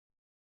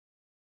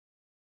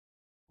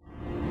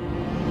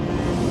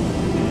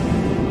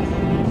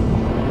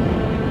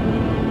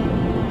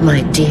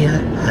My dear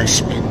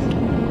husband,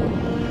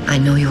 I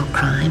know your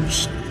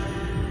crimes,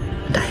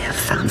 and I have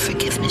found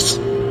forgiveness.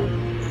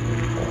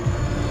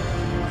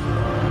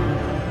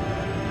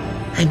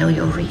 I know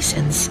your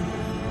reasons.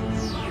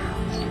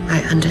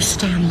 I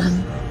understand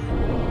them.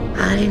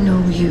 I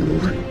know you.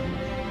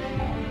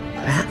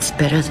 Perhaps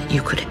better than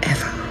you could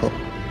ever hope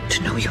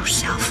to know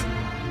yourself.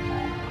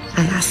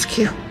 I ask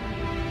you,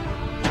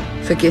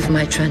 forgive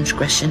my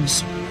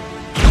transgressions.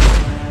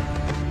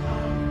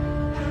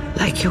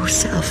 Like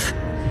yourself,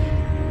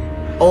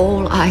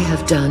 all I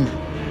have done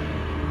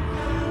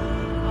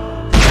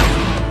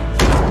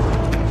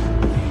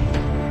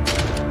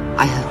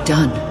I have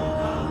done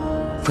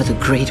for the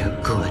greater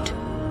good.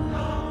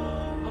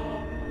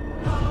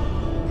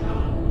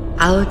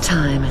 Our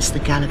time as the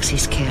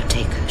galaxy's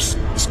caretakers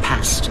is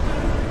past.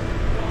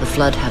 The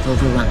Flood have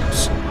overrun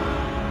us.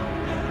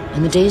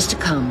 In the days to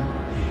come,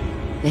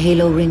 the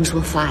Halo rings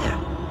will fire,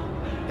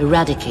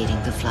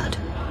 eradicating the Flood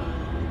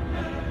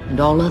and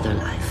all other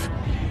life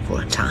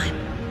for a time.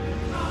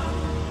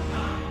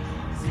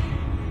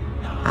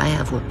 I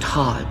have worked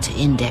hard to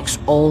index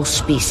all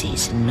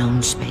species in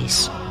known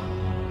space.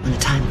 When the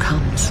time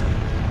comes,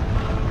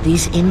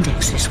 these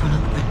indexes will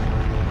open,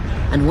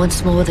 and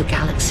once more the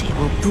galaxy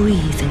will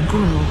breathe and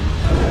grow.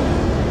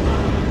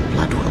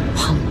 Blood will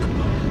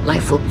pump,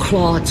 life will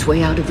claw its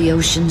way out of the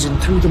oceans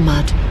and through the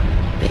mud.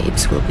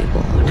 Babes will be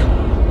born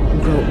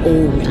and grow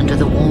old under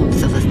the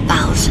warmth of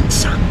 1,000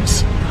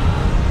 suns.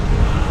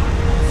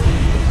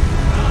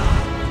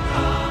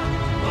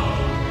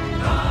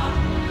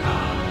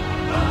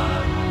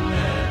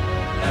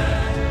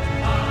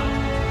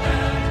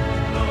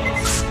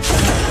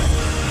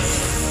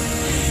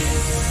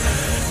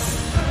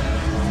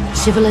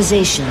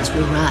 Civilizations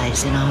will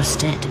rise in our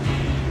stead,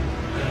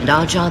 and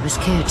our job as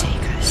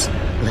caretakers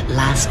will at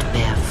last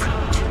bear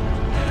fruit.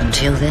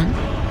 Until then,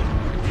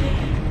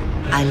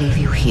 I leave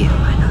you here,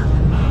 my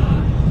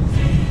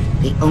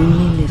love. The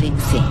only living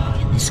thing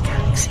in this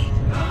galaxy,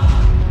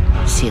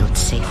 sealed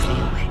safely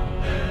away.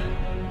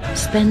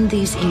 Spend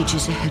these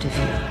ages ahead of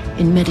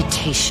you in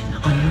meditation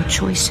on your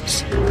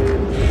choices.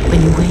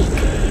 When you wake,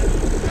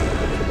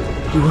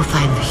 you will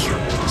find the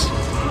humans.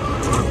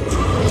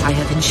 I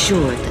have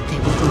ensured that they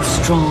will grow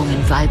strong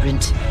and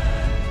vibrant.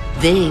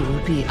 They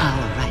will be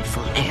our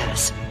rightful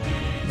heirs.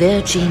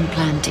 Their gene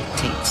plan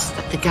dictates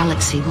that the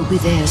galaxy will be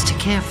theirs to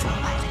care for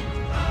by then.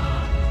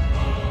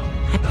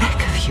 I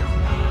beg of you,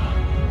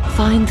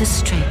 find the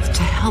strength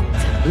to help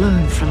them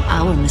learn from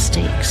our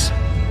mistakes.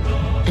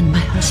 And my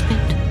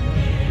husband,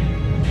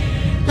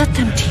 let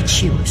them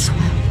teach you as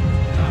well.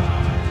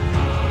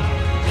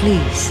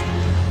 Please,